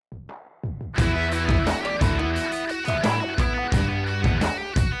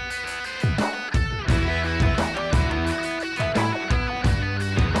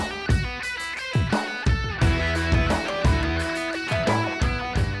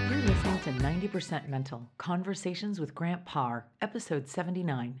100% Mental Conversations with Grant Parr, episode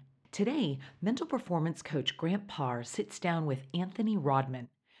 79. Today, mental performance coach Grant Parr sits down with Anthony Rodman,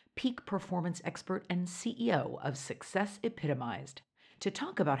 peak performance expert and CEO of Success Epitomized, to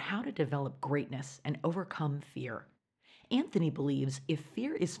talk about how to develop greatness and overcome fear. Anthony believes if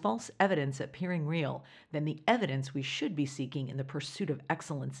fear is false evidence appearing real, then the evidence we should be seeking in the pursuit of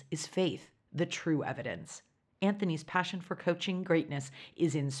excellence is faith, the true evidence. Anthony's passion for coaching greatness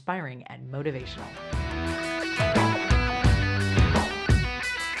is inspiring and motivational.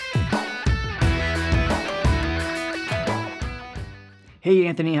 Hey,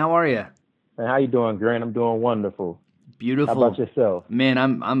 Anthony, how are you? Hey, how you doing, Grant? I'm doing wonderful. Beautiful. How about yourself? Man,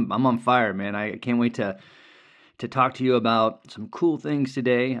 I'm on fire, man. I can't wait to talk to you about some cool things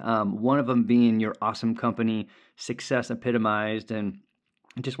today. One of them being your awesome company, Success Epitomized, and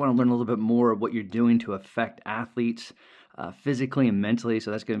I just want to learn a little bit more of what you're doing to affect athletes physically and mentally. So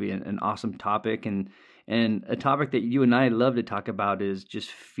that's going to be an awesome topic. And a topic that you and I love to talk about is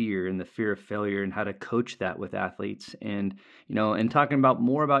just fear and the fear of failure and how to coach that with athletes and talking about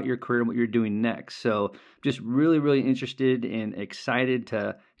more about your career and what you're doing next. So just really, really interested and excited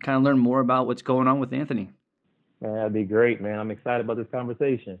to kind of learn more about what's going on with Anthony. Man, that'd be great, man. I'm excited about this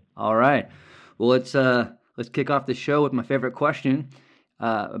conversation. All right. Well, let's kick off the show with my favorite question.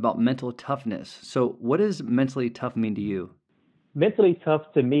 About mental toughness. So what does mentally tough mean to you? Mentally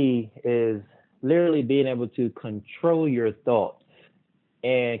tough to me is literally being able to control your thoughts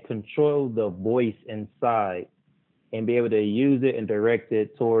and control the voice inside and be able to use it and direct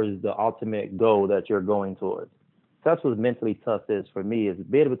it towards the ultimate goal that you're going towards. So that's what mentally tough is for me, is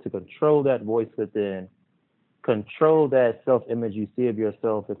being able to control that voice within, control that self-image you see of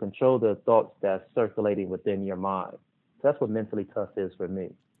yourself, and control the thoughts that's circulating within your mind. That's what mentally tough is for me.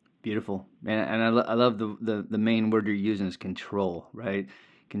 Beautiful, man, and I love the main word you're using is control, right?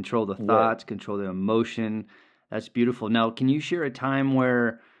 Control the thoughts, control the emotion. That's beautiful. Now, can you share a time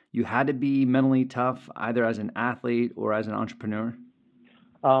where you had to be mentally tough, either as an athlete or as an entrepreneur?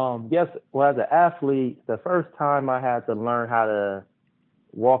 Yes. Well, as an athlete, the first time I had to learn how to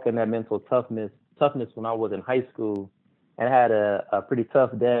walk in that mental toughness when I was in high school, and I had a pretty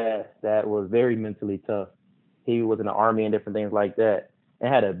tough dad that was very mentally tough. He was in the Army and different things like that,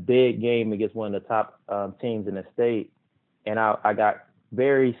 and had a big game against one of the top teams in the state. And I got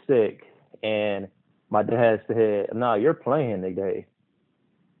very sick, and my dad said, "No, you're playing today."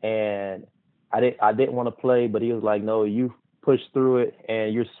 And I didn't want to play, but he was like, "No, you push through it,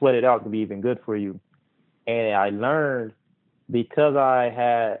 and you're sweat it out to be even good for you." And I learned, because I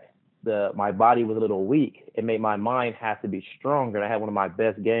had my body was a little weak, it made my mind have to be stronger. And I had one of my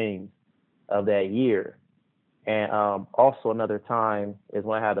best games of that year. And also another time is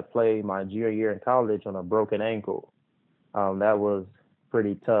when I had to play my junior year in college on a broken ankle. That was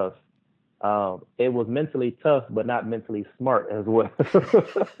pretty tough. It was mentally tough, but not mentally smart as well.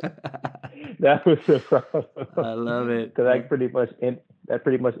 That was the problem. I love it. Because that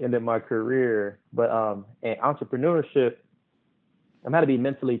pretty much ended my career. But in entrepreneurship, I'm had to be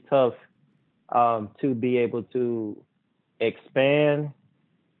mentally tough to be able to expand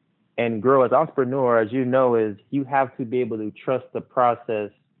and grow as an entrepreneur, as you know, is you have to be able to trust the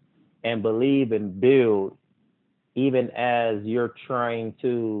process and believe and build, even as you're trying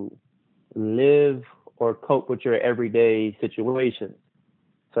to live or cope with your everyday situations.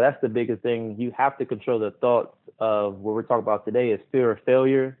 So that's the biggest thing. You have to control the thoughts of what we're talking about today is fear of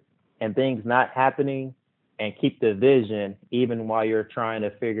failure and things not happening, and keep the vision even while you're trying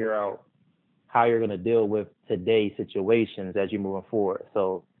to figure out how you're going to deal with today's situations as you're moving forward.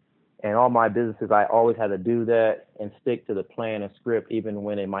 So in all my businesses, I always had to do that and stick to the plan and script, even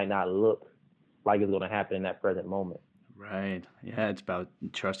when it might not look like it's going to happen in that present moment. Right. Yeah, it's about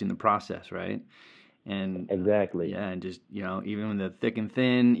trusting the process, right? And exactly. Yeah, and just, even when the thick and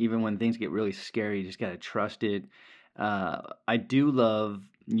thin, even when things get really scary, you just got to trust it. I do love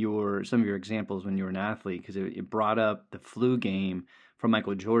some of your examples when you were an athlete, because it brought up the flu game from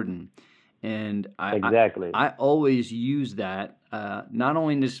Michael Jordan. And I always use that, not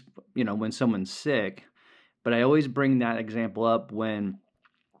only just, when someone's sick, but I always bring that example up when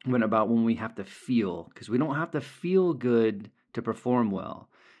we have to feel, because we don't have to feel good to perform well.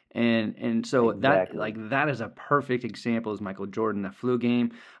 And so that is a perfect example, is Michael Jordan, the flu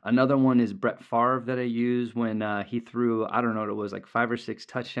game. Another one is Brett Favre that I use when he threw, I don't know what it was, like 5 or 6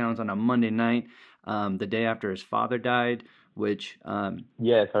 touchdowns on a Monday night, the day after his father died, which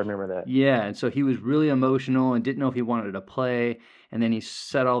yes, I remember that. Yeah, and so he was really emotional and didn't know if he wanted to play, and then he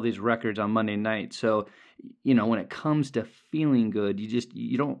set all these records on Monday night. So, when it comes to feeling good,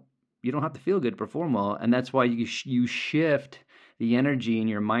 you don't have to feel good to perform well, and that's why you shift the energy in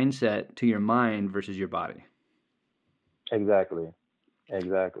your mindset to your mind versus your body. Exactly.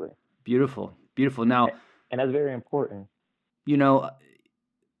 Exactly. Beautiful, beautiful. Now, And that's very important. you know,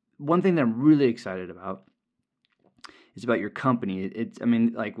 one thing that I'm really excited about is about your company. I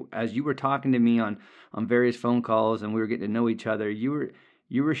mean, like as you were talking to me on various phone calls and we were getting to know each other, you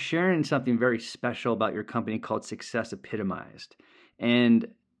were sharing something very special about your company called Success Epitomized. And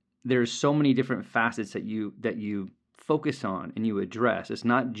there's so many different facets that you focus on and you address. It's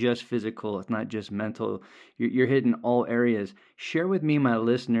not just physical, it's not just mental. You're hitting all areas. Share with me, my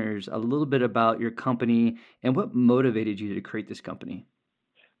listeners, a little bit about your company and what motivated you to create this company.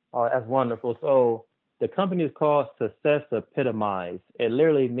 Oh, that's wonderful. So the company is called Success Epitomized. It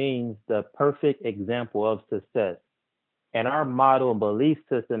literally means the perfect example of success. And our motto and belief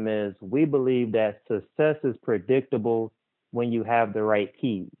system is we believe that success is predictable when you have the right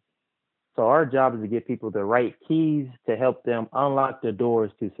keys. So our job is to give people the right keys to help them unlock the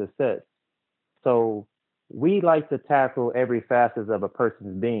doors to success. So we like to tackle every facet of a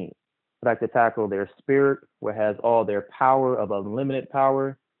person's being. We like to tackle their spirit, where it has all their power of unlimited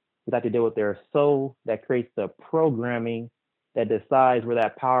power. We like to deal with their soul that creates the programming that decides where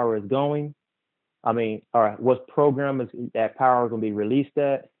that power is going. I mean, all right, what program is that power going to be released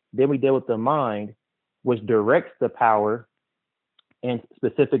at? Then we deal with the mind, which directs the power in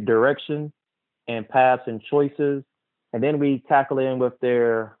specific direction and paths and choices. And then we tackle in with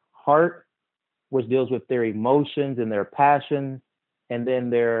their heart, which deals with their emotions and their passions, and then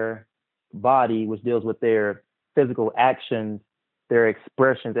their body, which deals with their physical actions, their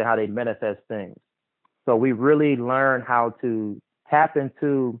expressions, and how they manifest things. So we really learn how to tap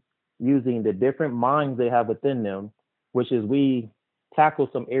into using the different minds they have within them, which is we tackle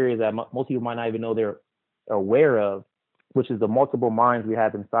some areas that most people might not even know they're aware of, which is the multiple minds we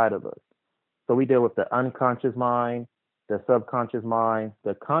have inside of us. So we deal with the unconscious mind, the subconscious mind,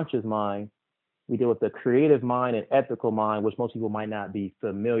 the conscious mind. We deal with the creative mind and ethical mind, which most people might not be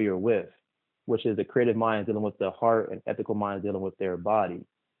familiar with, which is the creative mind dealing with the heart and ethical mind dealing with their body,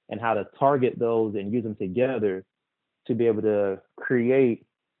 and how to target those and use them together to be able to create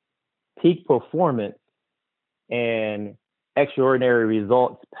peak performance and extraordinary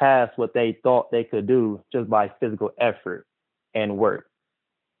results past what they thought they could do just by physical effort and work.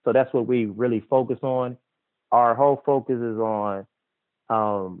 So that's what we really focus on. Our whole focus is on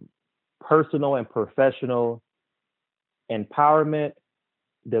personal and professional empowerment,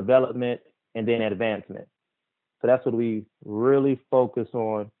 development, and then advancement. So that's what we really focus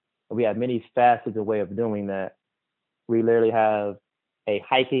on. We have many facets and way of doing that. We literally have a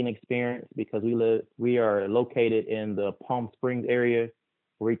hiking experience because we are located in the Palm Springs area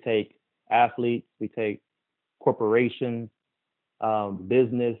where we take athletes, we take corporations,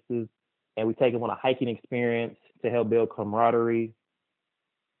 businesses, and we take them on a hiking experience to help build camaraderie,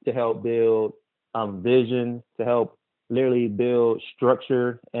 to help build vision, to help literally build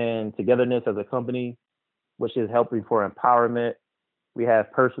structure and togetherness as a company, which is helping for empowerment. We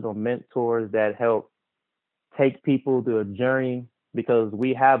have personal mentors that help take people through a journey because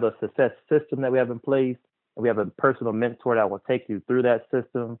we have a success system that we have in place. And we have a personal mentor that will take you through that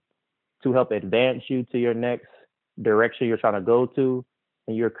system to help advance you to your next direction you're trying to go to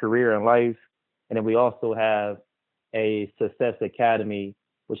in your career and life. And then we also have a success academy,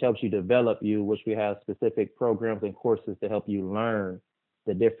 which helps you develop you, which we have specific programs and courses to help you learn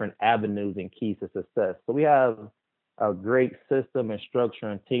the different avenues and keys to success. So we have a great system and structure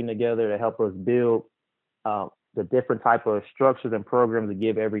and team together to help us build the different type of structures and programs to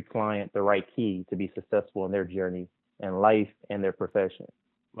give every client the right key to be successful in their journey in life and their profession.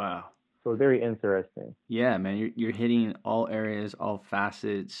 Wow. So very interesting. Yeah, man, you're hitting all areas, all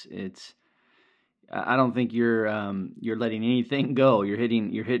facets. I don't think you're letting anything go. You're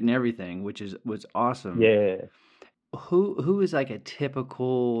hitting everything, which was awesome. Yeah. Who is like a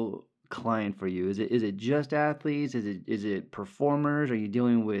typical client for you? Is it just athletes? Is it performers? Are you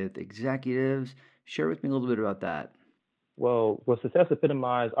dealing with executives? Share with me a little bit about that. Well, with Success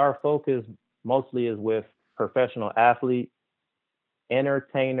Epitomized, our focus mostly is with professional athletes,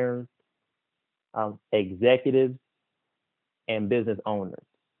 entertainers, executives, and business owners.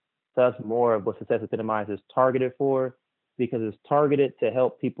 So that's more of what Success Epitomized is targeted for because it's targeted to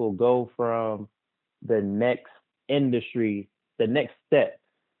help people go from the next industry, the next step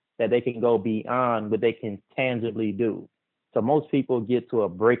that they can go beyond what they can tangibly do. So most people get to a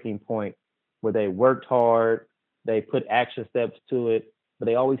breaking point where they worked hard, they put action steps to it, but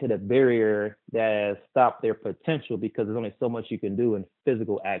they always hit a barrier that has stopped their potential because there's only so much you can do in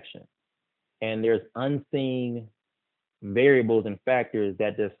physical action. And there's unseen variables and factors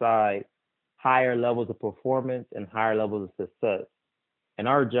that decide higher levels of performance and higher levels of success. And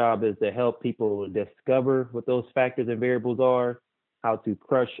our job is to help people discover what those factors and variables are, how to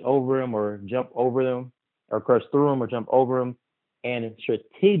crush over them or jump over them, or crush through them or jump over them, and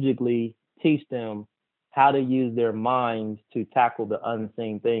strategically teach them how to use their minds to tackle the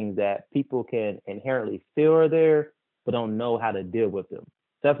unseen things that people can inherently feel are there, but don't know how to deal with them.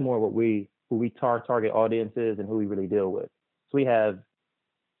 That's more what who we target audiences and who we really deal with. So we have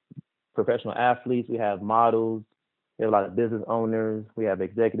professional athletes, we have models, we have a lot of business owners, we have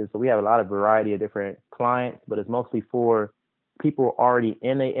executives. So we have a lot of variety of different clients, but it's mostly for people already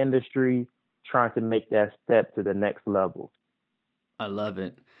in the industry trying to make that step to the next level. I love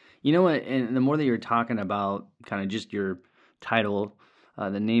it. You know what? And the more that you're talking about kind of just your title,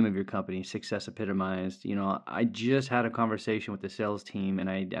 the name of your company, Success Epitomized, I just had a conversation with the sales team, and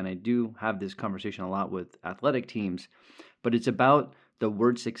I do have this conversation a lot with athletic teams, but it's about the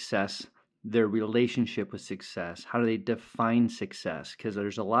word success, their relationship with success. How do they define success? Because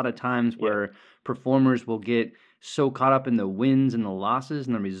there's a lot of times where performers will get so caught up in the wins and the losses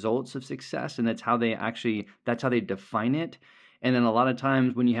and the results of success, and that's how they define it. And then a lot of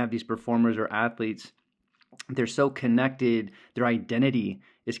times when you have these performers or athletes, they're so connected, their identity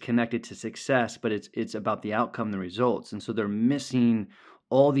is connected to success, but it's about the outcome, the results. And so they're missing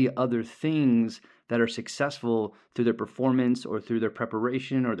all the other things that are successful through their performance or through their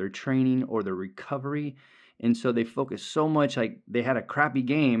preparation or their training or their recovery. And so they focus so much, like they had a crappy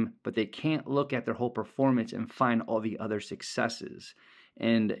game, but they can't look at their whole performance and find all the other successes.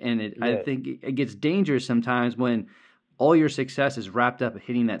 I think it gets dangerous sometimes when all your success is wrapped up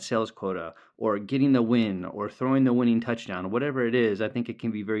hitting that sales quota or getting the win or throwing the winning touchdown, whatever it is. I think it can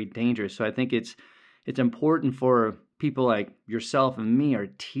be very dangerous. So I think it's important for people like yourself and me are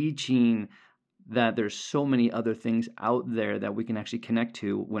teaching that there's so many other things out there that we can actually connect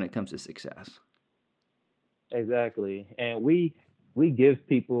to when it comes to success. Exactly. And we give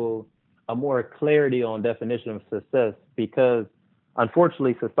people a more clarity on definition of success because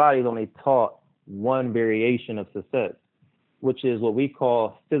unfortunately society is only taught one variation of success, which is what we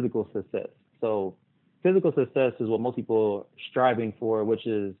call physical success. So physical success is what most people are striving for, which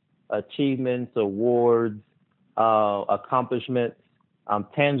is achievements, awards, accomplishments,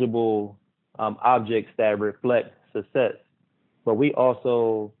 tangible objects that reflect success. But we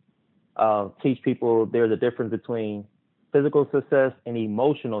also teach people there's a difference between physical success and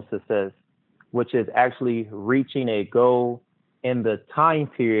emotional success, which is actually reaching a goal in the time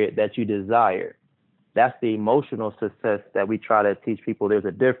period that you desire. That's the emotional success that we try to teach people. There's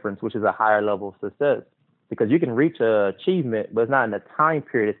a difference, which is a higher level of success, because you can reach an achievement, but it's not in the time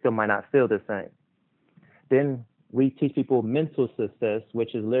period. It still might not feel the same. Then we teach people mental success,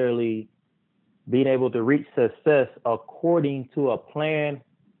 which is literally being able to reach success according to a plan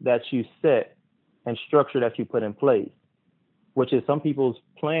that you set and structure that you put in place, which is some people's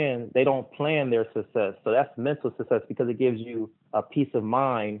plan, they don't plan their success. So that's mental success because it gives you a peace of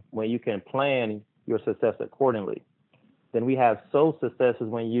mind when you can plan your success accordingly. Then we have soul success is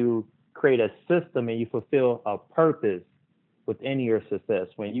when you create a system and you fulfill a purpose within your success,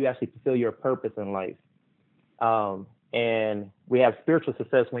 when you actually fulfill your purpose in life. And we have spiritual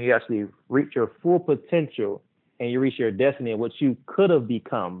success when you actually reach your full potential and you reach your destiny and what you could have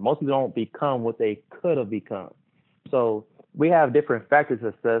become. Most people don't become what they could have become. So we have different factors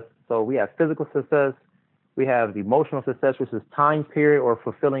of success. So we have physical success. We have emotional success, which is time period or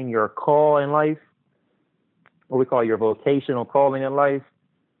fulfilling your call in life, what we call your vocational calling in life.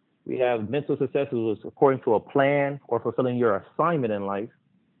 We have mental success, which is according to a plan or fulfilling your assignment in life.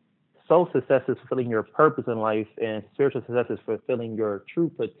 Soul success is fulfilling your purpose in life, and spiritual success is fulfilling your true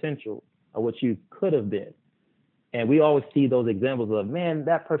potential of what you could have been. And we always see those examples of, man,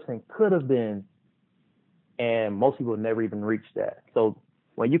 that person could have been, and most people never even reach that. So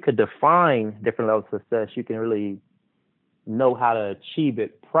when you could define different levels of success, you can really know how to achieve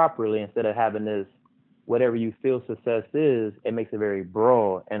it properly instead of having this, whatever you feel success is, it makes it very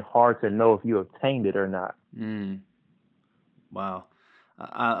broad and hard to know if you obtained it or not. Wow.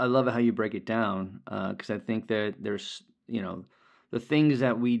 I love how you break it down because I think that there's, the things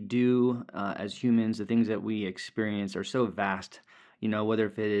that we do as humans, the things that we experience are so vast, whether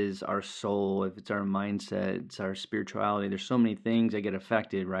if it is our soul, if it's our mindset, it's our spirituality, there's so many things that get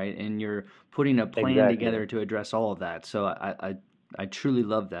affected, right? And you're putting a plan together to address all of that. So I truly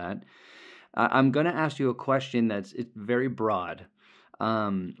love that. I'm going to ask you a question it's very broad.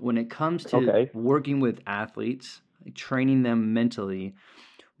 When it comes to working with athletes, training them mentally,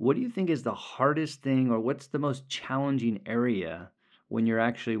 what do you think is the hardest thing or what's the most challenging area when you're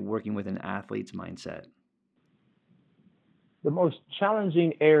actually working with an athlete's mindset? The most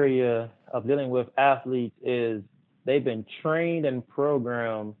challenging area of dealing with athletes is they've been trained and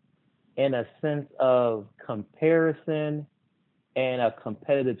programmed in a sense of comparison and a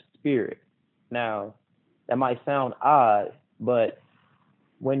competitive spirit. Now, that might sound odd, but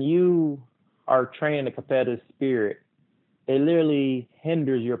when you are trained in a competitive spirit, it literally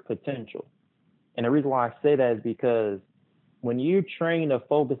hinders your potential. And the reason why I say that is because when you train to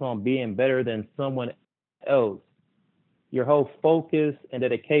focus on being better than someone else, your whole focus and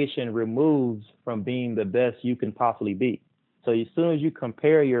dedication removes from being the best you can possibly be. So as soon as you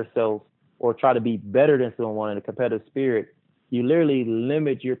compare yourself or try to be better than someone in a competitive spirit, you literally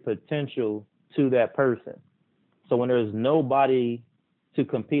limit your potential to that person. So when there's nobody to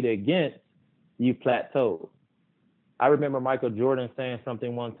compete against, you plateau. I remember Michael Jordan saying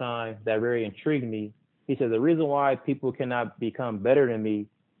something one time that very intrigued me. He said, the reason why people cannot become better than me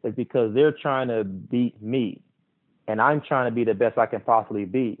is because they're trying to beat me. And I'm trying to be the best I can possibly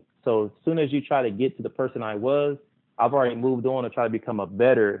be. So as soon as you try to get to the person I was, I've already moved on to try to become a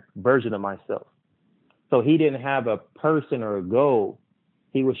better version of myself. So he didn't have a person or a goal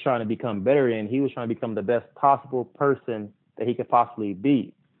he was trying to become better in. He was trying to become the best possible person that he could possibly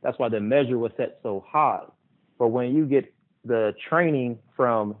be. That's why the measure was set so high. But when you get the training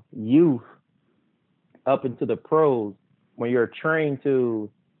from youth up into the pros, when you're trained to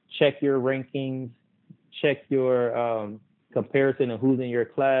check your rankings, check your comparison of who's in your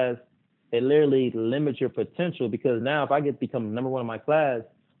class, it literally limits your potential, because now if I get to become number one in my class,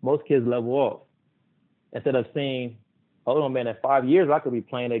 most kids level off. Instead of saying, hold on, man, in 5 years, I could be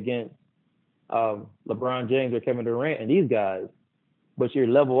playing against LeBron James or Kevin Durant and these guys. But you're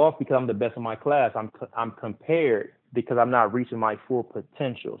level off because I'm the best in my class. I'm compared because I'm not reaching my full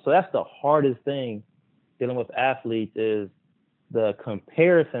potential. So that's the hardest thing dealing with athletes, is the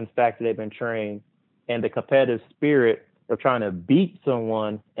comparison factor they've been trained and the competitive spirit of trying to beat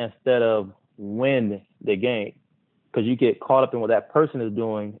someone instead of win the game. Because you get caught up in what that person is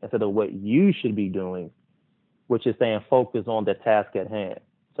doing instead of what you should be doing, which is staying focused on the task at hand.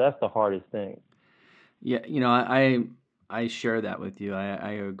 So that's the hardest thing. Yeah, I share that with you.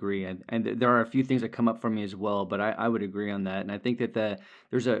 I agree. And there are a few things that come up for me as well, but I would agree on that. And I think that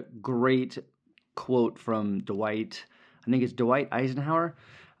there's a great quote from Dwight, I think it's Dwight Eisenhower.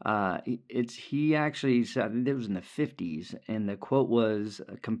 He actually said, I think it was in the 50s, and the quote was,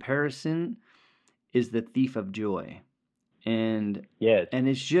 "Comparison is the thief of joy." And yes, and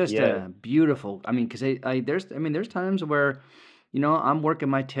it's just a beautiful. I mean, because there's times where, I'm working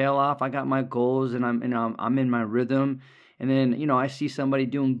my tail off. I got my goals, and I'm in my rhythm. And then, I see somebody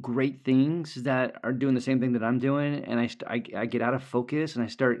doing great things that are doing the same thing that I'm doing, and I get out of focus, and I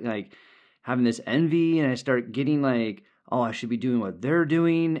start like having this envy, and I start getting like, oh, I should be doing what they're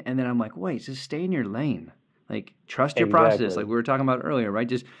doing. And then I'm like, wait, just stay in your lane. Like, trust your process, like we were talking about earlier, right?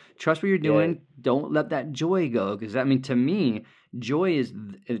 Just trust what you're doing. Yeah. Don't let that joy go. Because, to me, joy is,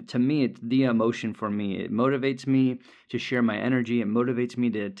 it's the emotion for me. It motivates me to share my energy. It motivates me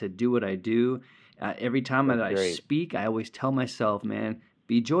to do what I do. Every time that I speak, I always tell myself, man,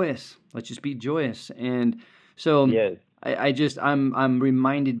 be joyous. Let's just be joyous. And so I'm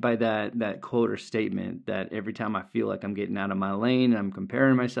reminded by that quote or statement that every time I feel like I'm getting out of my lane and I'm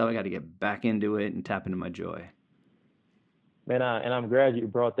comparing myself, I got to get back into it and tap into my joy. Man, and I'm glad you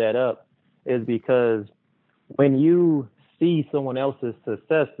brought that up, is because when you see someone else's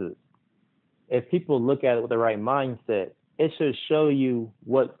successes, if people look at it with the right mindset, it should show you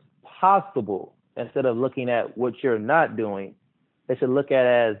what's possible instead of looking at what you're not doing. They should look at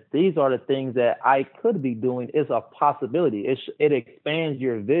it as, these are the things that I could be doing. It's a possibility. It expands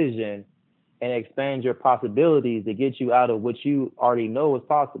your vision and expands your possibilities to get you out of what you already know is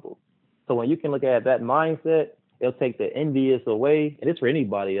possible. So when you can look at that mindset, it'll take the envious away. And it's for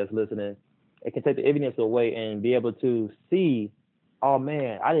anybody that's listening. It can take the envious away and be able to see, oh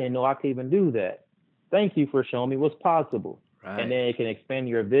man, I didn't know I could even do that. Thank you for showing me what's possible. Right. And then it can expand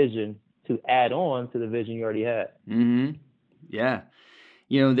your vision to add on to the vision you already had. Mm-hmm. Yeah.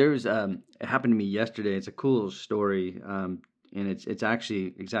 There's it happened to me yesterday. It's a cool little story. And it's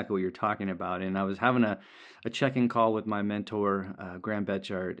actually exactly what you're talking about. And I was having a check-in call with my mentor, Graham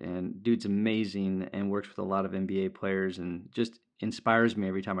Betchart, and dude's amazing and works with a lot of NBA players and just inspires me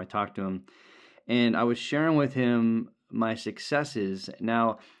every time I talk to him. And I was sharing with him my successes.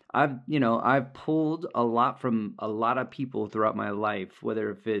 Now, I've pulled a lot from a lot of people throughout my life, whether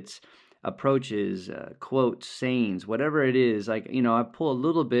if it's approaches, quotes, sayings, whatever it is. Like, I pull a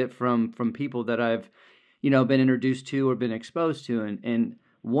little bit from people that I've, been introduced to or been exposed to. And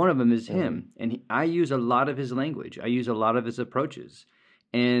one of them is him. And I use a lot of his language. I use a lot of his approaches.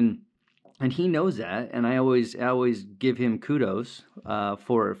 And and he knows that, and I always give him kudos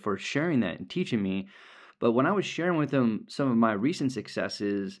for sharing that and teaching me. But when I was sharing with him some of my recent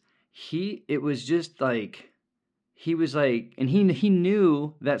successes, it was just like he was like, and he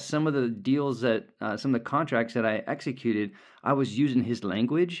knew that some of the deals that some of the contracts that I executed, I was using his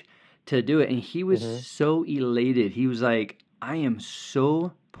language to do it, and he was Hmm. so elated. He was like, "I am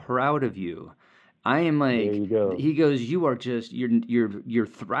so proud of you." I am There like, you go. he goes, "You are just you're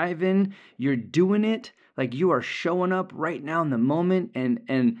thriving. You're doing it. Like you are showing up right now in the moment."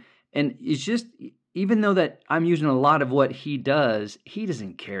 And it's just, even though that I'm using a lot of what he does, he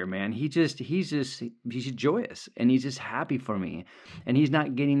doesn't care, man. He's joyous, and he's just happy for me, and he's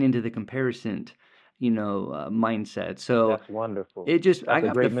not getting into the comparison, mindset. So That's wonderful. it just, I That's a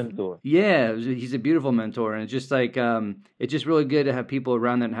have to, great mentor. yeah, he's a beautiful mentor, and it's just like, it's just really good to have people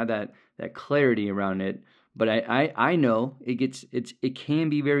around that and have that clarity around it. But I know it can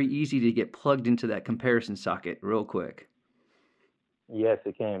be very easy to get plugged into that comparison socket real quick. Yes,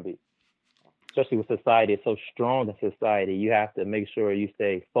 it can be. Especially with society, it's so strong in society. You have to make sure you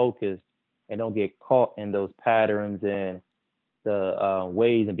stay focused and don't get caught in those patterns and the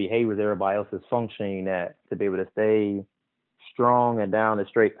ways and behaviors everybody else is functioning at, to be able to stay strong and down the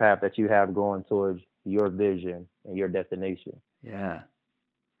straight path that you have going towards your vision and your destination. Yeah,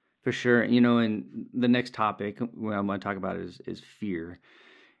 for sure. And the next topic what I want to talk about is fear,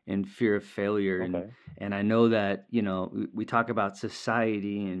 and fear of failure. and Okay. and I know that, we talk about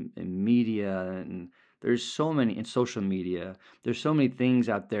society and media, and there's so many in social media, there's so many things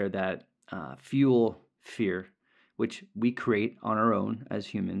out there that fuel fear, which we create on our own as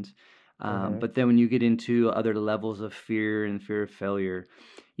humans. Hmm. But then when you get into other levels of fear and fear of failure,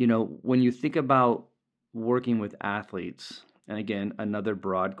 when you think about working with athletes, and again, another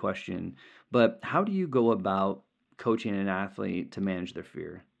broad question, but how do you go about coaching an athlete to manage their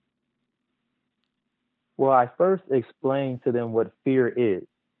fear? Well, I first explain to them what fear is,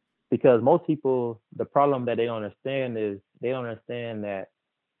 because most people, the problem that they don't understand is they don't understand that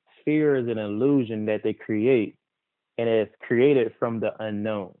fear is an illusion that they create, and it's created from the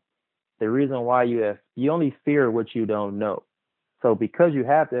unknown. The reason why you only fear what you don't know. So because you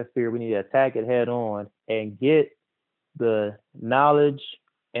have that fear, we need to attack it head on and get the knowledge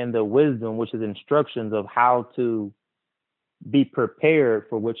and the wisdom, which is instructions of how to be prepared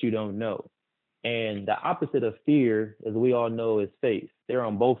for what you don't know. And the opposite of fear, as we all know, is faith. They're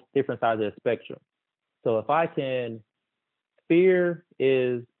on both different sides of the spectrum. So if I can, fear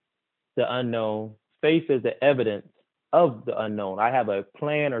is the unknown, faith is the evidence of the unknown. I have a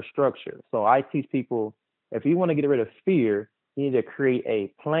plan or structure. So I teach people, if you want to get rid of fear, you need to create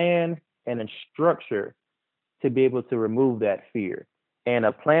a plan and a structure to be able to remove that fear. And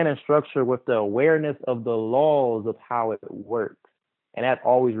a plan and structure with the awareness of the laws of how it works. And that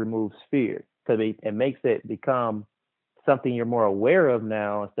always removes fear, because it makes it become something you're more aware of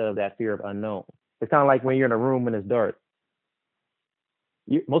now instead of that fear of unknown. It's kind of like when you're in a room and it's dark.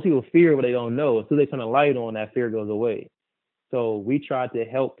 Most people fear what they don't know. As soon as they turn the light on, that fear goes away. So we try to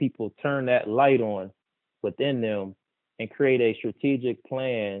help people turn that light on within them and create a strategic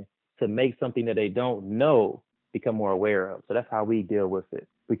plan to make something that they don't know become more aware of. So that's how we deal with it.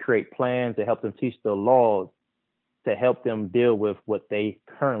 We create plans to help them teach the laws to help them deal with what they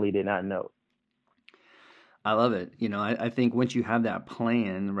currently did not know. I love it. I think once you have that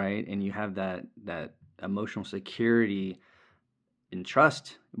plan, right, and you have that emotional security and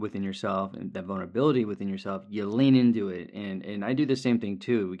trust within yourself and that vulnerability within yourself, you lean into it. And I do the same thing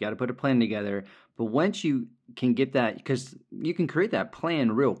too. We got to put a plan together. But once you can get that, because you can create that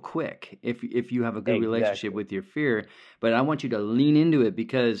plan real quick if you have a good relationship Exactly. with your fear. But I want you to lean into it,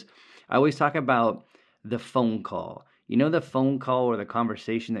 because I always talk about the phone call. The phone call or the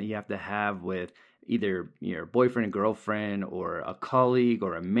conversation that you have to have with either your boyfriend and girlfriend or a colleague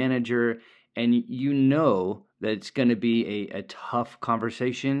or a manager, and that it's going to be a tough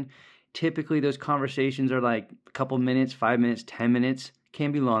conversation. Typically, those conversations are like a couple minutes, 5 minutes, 10 minutes,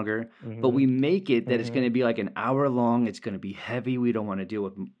 can be longer, but Hmm. we make it that it's going Hmm. to be like an hour long. It's going to be heavy. We don't want to deal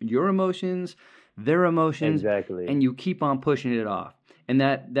with your emotions, their emotions, Exactly. and you keep on pushing it off. And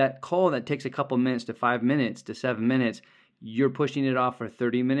that call that takes a couple minutes to 5 minutes to 7 minutes, you're pushing it off for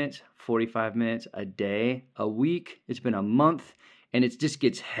 30 minutes, 45 minutes, a day, a week. It's been a month, and it just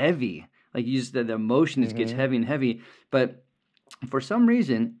gets heavy. Like you just, the emotion just gets Hmm. heavy and heavy. But for some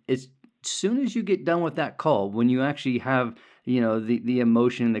reason, it's as soon as you get done with that call, when you actually have, the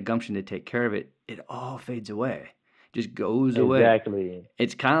emotion and the gumption to take care of it, it all fades away, just goes away. Exactly.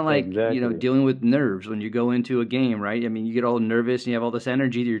 It's kind of like, Exactly. dealing with nerves when you go into a game, right? I mean, you get all nervous and you have all this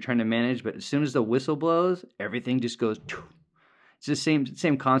energy that you're trying to manage, but as soon as the whistle blows, everything just goes, It's the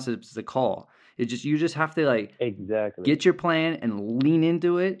same concept as the call. You just have to like Exactly. get your plan and lean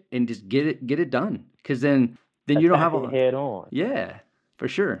into it and just get it done. Because then you don't Attack have it head on. Yeah, for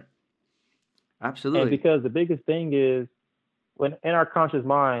sure. And Absolutely. because the biggest thing is when in our conscious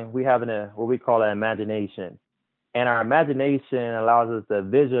mind we have what we call an imagination, and our imagination allows us to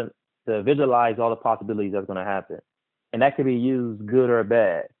visualize all the possibilities that's going to happen, and that can be used good or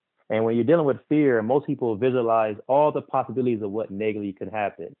bad. And when you're dealing with fear, most people visualize all the possibilities of what negatively could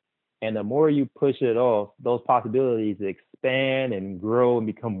happen, and the more you push it off, those possibilities expand and grow and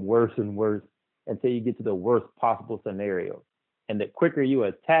become worse and worse until you get to the worst possible scenario. And the quicker you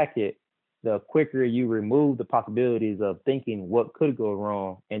attack it, the quicker you remove the possibilities of thinking what could go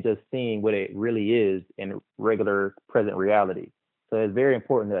wrong and just seeing what it really is in regular present reality. So it's very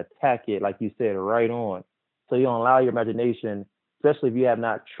important to attack it, like you said, right on. So you don't allow your imagination, especially if you have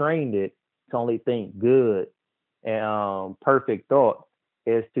not trained it, to only think good and perfect thoughts,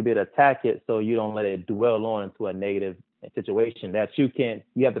 is to be able to attack it so you don't let it dwell on into a negative situation that you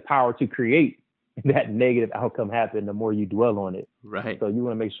have the power to create that negative outcome happen the more you dwell on it. Right. So you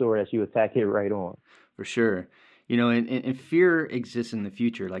want to make sure that you attack it right on. For sure. And fear exists in the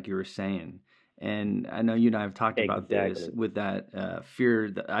future, like you were saying. And I know you and I have talked about this with that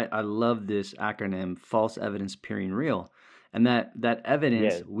fear. I love this acronym, false evidence appearing real. And that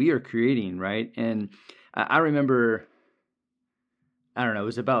evidence we are creating, right? And I remember, I don't know, it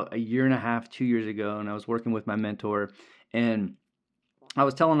was about a year and a half, 2 years ago, and I was working with my mentor, and I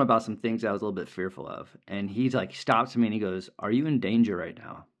was telling him about some things I was a little bit fearful of. And he's like, stops me and he goes, "Are you in danger right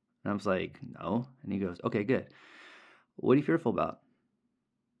now?" And I was like, "No." And he goes, "Okay, good. What are you fearful about?"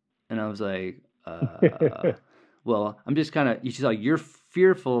 And I was like, well, I'm just kind of, she's like, "You're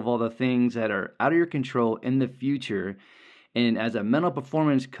fearful of all the things that are out of your control in the future. And as a mental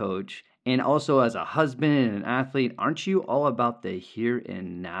performance coach, and also as a husband and an athlete, aren't you all about the here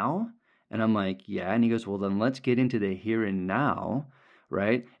and now?" And I'm like, "Yeah." And he goes, "Well, then let's get into the here and now."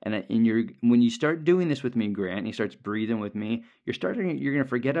 Right. And when you start doing this with me, Grant, and he starts breathing with me, you're going to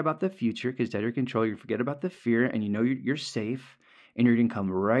forget about the future because it's out of your control. You forget about the fear, and you're safe, and you're going to come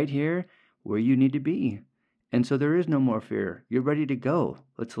right here where you need to be. And so there is no more fear. You're ready to go.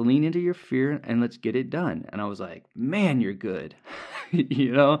 Let's lean into your fear and let's get it done. And I was like, "Man, you're good."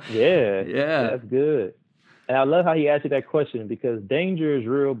 Yeah. Yeah. That's good. And I love how he asked you that question, because danger is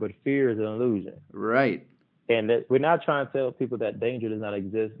real, but fear is an illusion. Right. And we're not trying to tell people that danger does not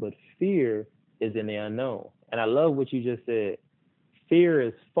exist, but fear is in the unknown. And I love what you just said. Fear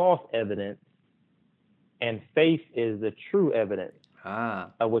is false evidence, and faith is the true evidence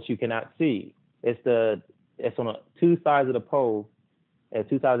of what you cannot see. It's on two sides of the pole, and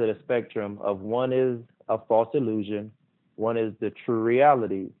two sides of the spectrum. Of one is a false illusion, one is the true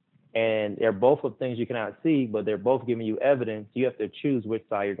reality. And they're both of things you cannot see, but they're both giving you evidence. You have to choose which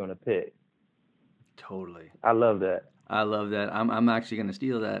side you're going to pick. Totally. I love that. I love that. I'm actually going to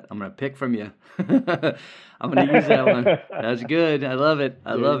steal that. I'm going to pick from you. I'm going to use that one. That's good. I love it.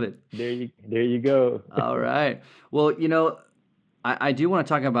 I love it. There you go. All right. Well, I do want to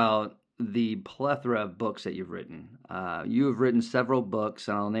talk about the plethora of books that you've written. You have written several books,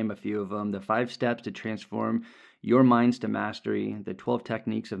 and I'll name a few of them. The 5 Steps to Transform Your Minds to Mastery, the 12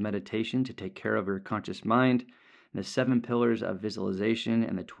 Techniques of Meditation to Take Care of Your Conscious Mind, the 7 Pillars of Visualization,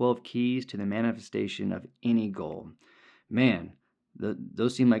 and the 12 Keys to the Manifestation of Any Goal. Man,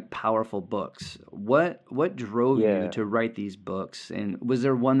 those seem like powerful books. What drove you to write these books, and was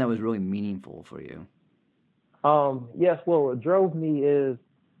there one that was really meaningful for you? Yes. Well, what drove me is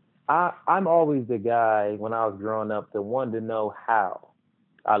I'm always the guy when I was growing up that wanted to know how.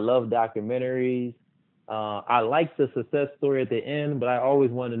 I love documentaries. I like the success story at the end, but I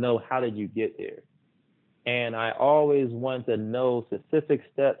always wanted to know, how did you get there? And I always wanted to know specific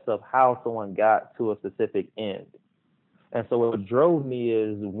steps of how someone got to a specific end. And so what drove me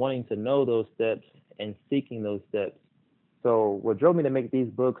is wanting to know those steps and seeking those steps. So what drove me to make these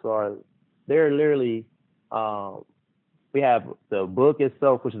books they're literally, we have the book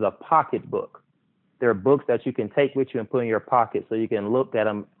itself, which is a pocket book. They're books that you can take with you and put in your pocket so you can look at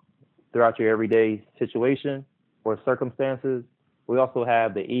them throughout your everyday situation or circumstances. We also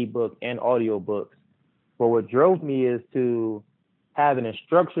have the ebook and audio books. But what drove me is to have an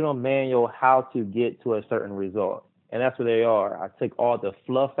instructional manual how to get to a certain result. And that's what they are. I took all the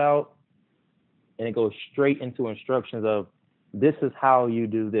fluff out, and it goes straight into instructions of, this is how you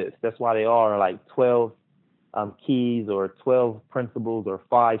do this. That's why they are like 12 keys or 12 principles or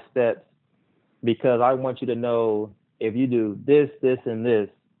 5 steps, because I want you to know, if you do this, this, and this,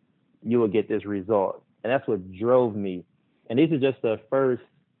 you will get this result. And that's what drove me. And these are just the first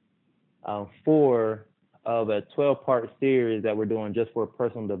 4 of a 12-part series that we're doing just for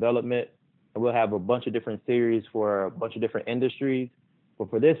personal development. And we'll have a bunch of different series for a bunch of different industries. But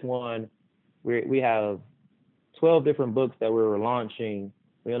for this one, we have 12 different books that we're launching.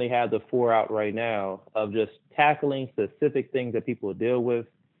 We only have the 4 out right now of just tackling specific things that people deal with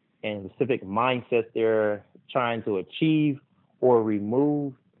and specific mindsets they're trying to achieve or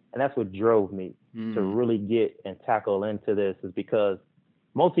remove. And that's what drove me to really get and tackle into this, is because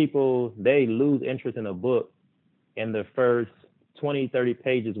most people, they lose interest in a book in the first 20, 30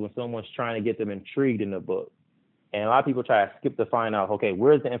 pages when someone's trying to get them intrigued in the book. And a lot of people try to skip to find out, okay,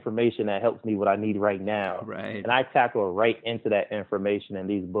 where's the information that helps me what I need right now? Right. And I tackle right into that information in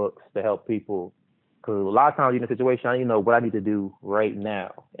these books to help people. Because a lot of times you're in a situation, I don't even know what I need to do right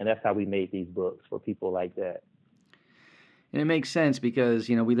now. And that's how we made these books, for people like that. And it makes sense because,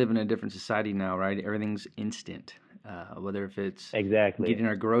 we live in a different society now, right? Everything's instant. Whether if it's Exactly getting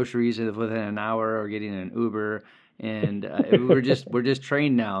our groceries within an hour or getting an Uber, and we're just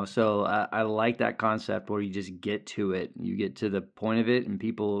trained now. So I like that concept where you just get to it, you get to the point of it, and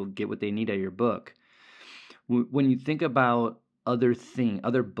people get what they need out of your book. When you think about other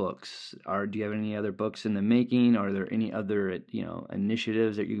books, do you have any other books in the making? Are there any other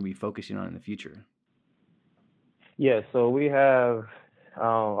initiatives that you're gonna be focusing on in the future? Yeah, so we have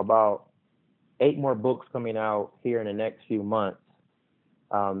about 8 more books coming out here in the next few months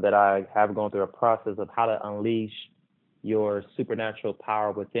that I have gone through a process of how to unleash your supernatural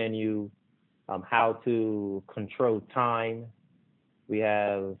power within you, how to control time. We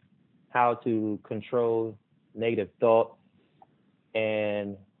have how to control negative thoughts,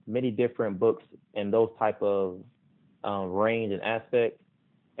 and many different books in those type of range and aspects.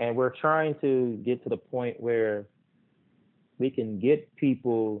 And we're trying to get to the point where we can get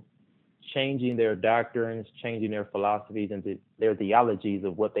people changing their doctrines, changing their philosophies and their theologies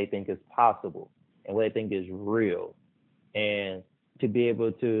of what they think is possible and what they think is real. And to be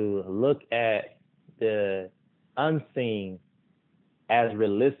able to look at the unseen as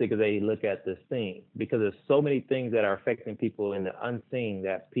realistic as they look at the seen, because there's so many things that are affecting people in the unseen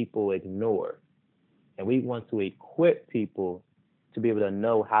that people ignore. And we want to equip people to be able to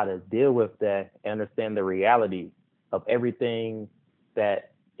know how to deal with that and understand the reality of everything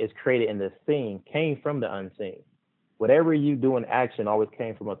that is created in the seen came from the unseen. Whatever you do in action always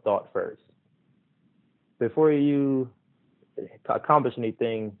came from a thought first. Before you accomplish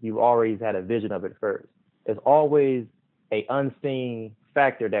anything, you've always had a vision of it first. There's always a unseen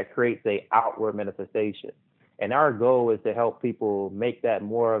factor that creates a outward manifestation. And our goal is to help people make that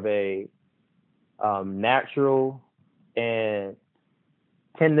more of a natural and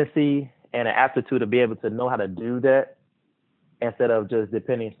tendency and an aptitude to be able to know how to do that, instead of just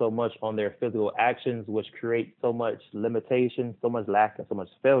depending so much on their physical actions, which create so much limitation, so much lack, and so much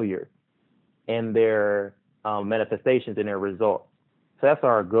failure in their manifestations and their results. So that's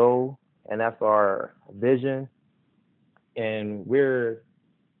our goal, and that's our vision. And we're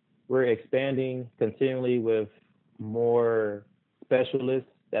expanding continually with more specialists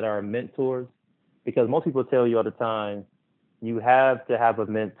that are mentors, because most people tell you all the time, you have to have a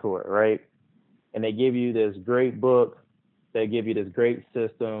mentor, right? And they give you this great book, they give you this great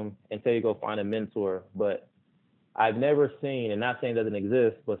system and tell you go find a mentor. But I've never seen, and not saying it doesn't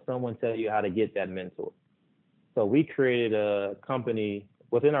exist, but someone tell you how to get that mentor. So we created a company,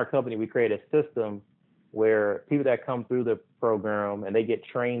 within our company, we created a system where people that come through the program and they get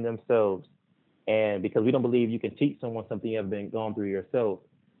trained themselves. And because we don't believe you can teach someone something you haven't gone through yourself,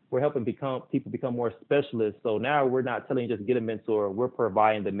 we're helping people become more specialists. So now we're not telling you just get a mentor, we're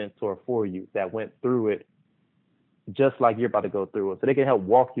providing the mentor for you that went through it just like you're about to go through it. So they can help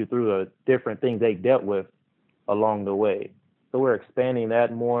walk you through the different things they dealt with along the way. So we're expanding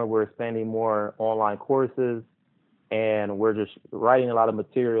that more. We're expanding more online courses, and we're just writing a lot of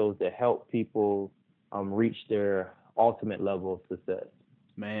materials to help people reach their ultimate level of success.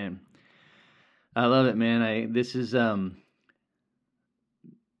 Man, I love it, man. This is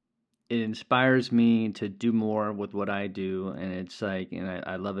it inspires me to do more with what I do, and it's like, and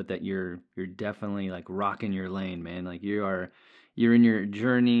I love it that you're definitely like rocking your lane, man. Like you're in your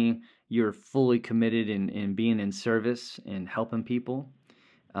journey, you're fully committed in being in service and helping people.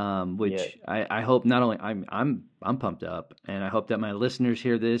 Which I hope not only I'm pumped up, and I hope that my listeners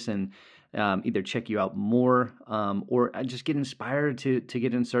hear this and either check you out more or just get inspired to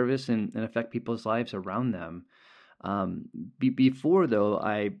get in service and affect people's lives around them. Before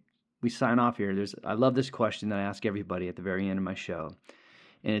though, we sign off here. I love this question that I ask everybody at the very end of my show,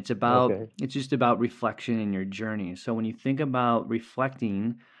 and it's just about reflection in your journey. So when you think about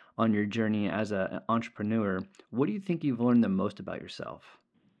reflecting on your journey as an entrepreneur, what do you think you've learned the most about yourself?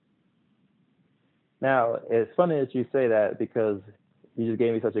 Now, it's funny that you say that because you just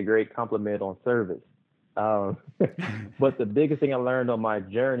gave me such a great compliment on service. Um, but the biggest thing I learned on my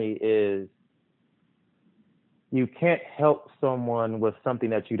journey is you can't help someone with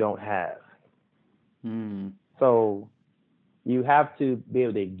something that you don't have. Mm. So you have to be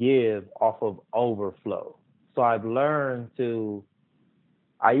able to give off of overflow. So I've learned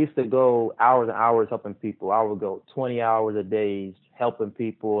I used to go hours and hours helping people. I would go 20 hours a day helping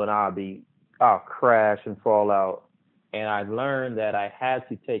people, and I'll crash and fall out. And I learned that I had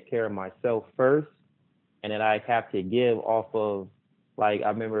to take care of myself first, and that I have to give off of, like, I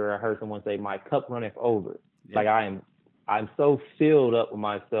remember I heard someone say, my cup runneth over. Yeah. Like I'm so filled up with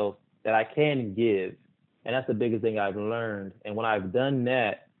myself that I can give. And that's the biggest thing I've learned. And when I've done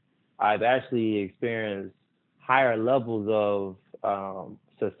that, I've actually experienced higher levels of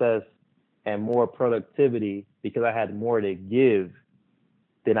success and more productivity because I had more to give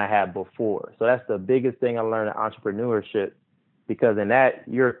than I had before. So that's the biggest thing I learned in entrepreneurship, because in that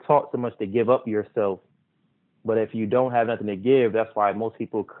you're taught so much to give up yourself. But if you don't have nothing to give, that's why most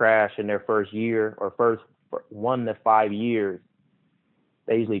people crash in their first year or first 1 to 5 years.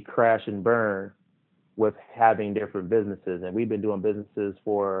 They usually crash and burn with having different businesses. And we've been doing businesses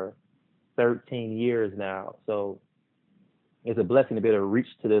for 13 years now. So it's a blessing to be able to reach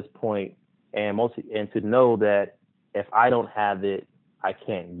to this point and to know that if I don't have it, I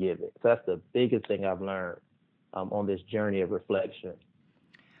can't give it. So that's the biggest thing I've learned on this journey of reflection.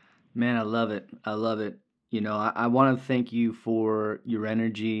 Man, I love it. I love it. I want to thank you for your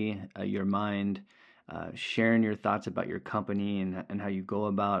energy, your mind, sharing your thoughts about your company and how you go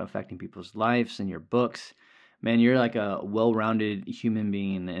about affecting people's lives and your books. Man, you're like a well-rounded human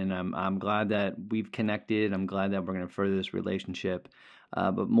being, and I'm glad that we've connected. I'm glad that we're going to further this relationship.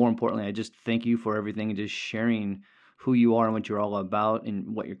 But more importantly, I just thank you for everything and just sharing who you are and what you're all about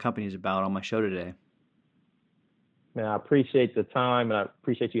and what your company is about on my show today. Man, I appreciate the time, and I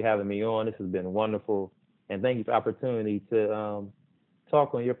appreciate you having me on. This has been wonderful. And thank you for the opportunity to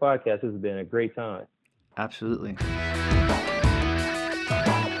talk on your podcast. This has been a great time. Absolutely.